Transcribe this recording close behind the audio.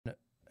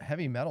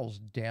heavy metals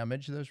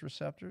damage those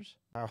receptors.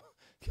 How,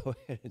 go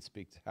ahead and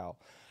speak to how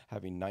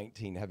having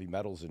 19 heavy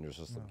metals in your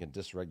system can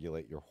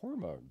dysregulate your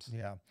hormones.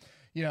 Yeah.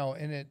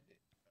 And it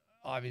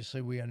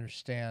obviously we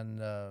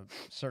understand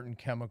certain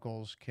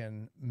chemicals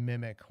can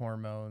mimic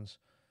hormones,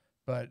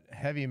 but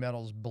heavy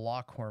metals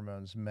block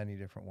hormones many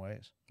different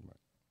ways.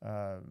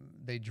 Right.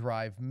 They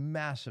drive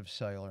massive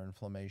cellular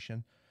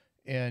inflammation.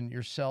 And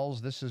your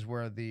cells, this is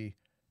where the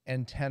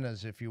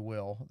antennas, if you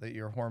will, that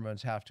your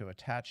hormones have to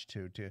attach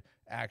to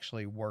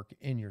actually work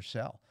in your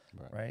cell,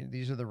 right?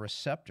 These are the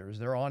receptors.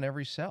 They're on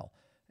every cell.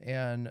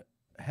 And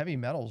heavy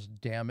metals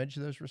damage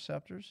those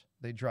receptors.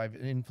 They drive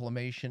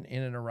inflammation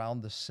in and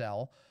around the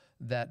cell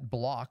that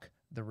block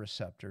the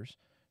receptors,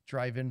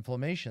 drive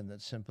inflammation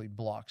that simply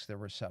blocks the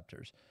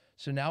receptors.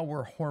 So now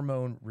we're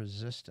hormone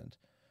resistant.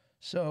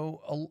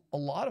 So a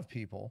lot of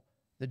people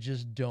that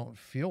just don't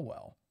feel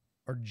well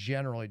are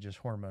generally just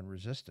hormone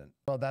resistant.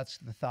 Well, that's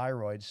the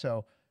thyroid.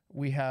 So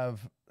we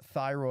have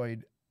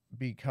thyroid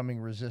becoming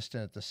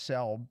resistant at the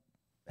cell.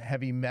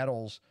 Heavy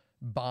metals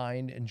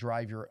bind and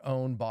drive your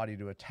own body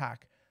to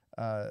attack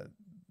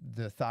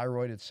the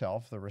thyroid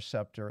itself, the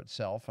receptor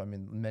itself. I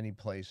mean, many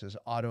places,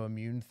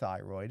 autoimmune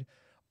thyroid.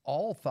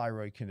 All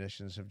thyroid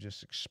conditions have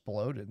just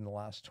exploded in the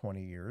last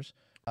 20 years.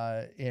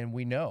 And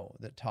we know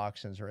that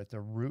toxins are at the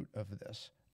root of this.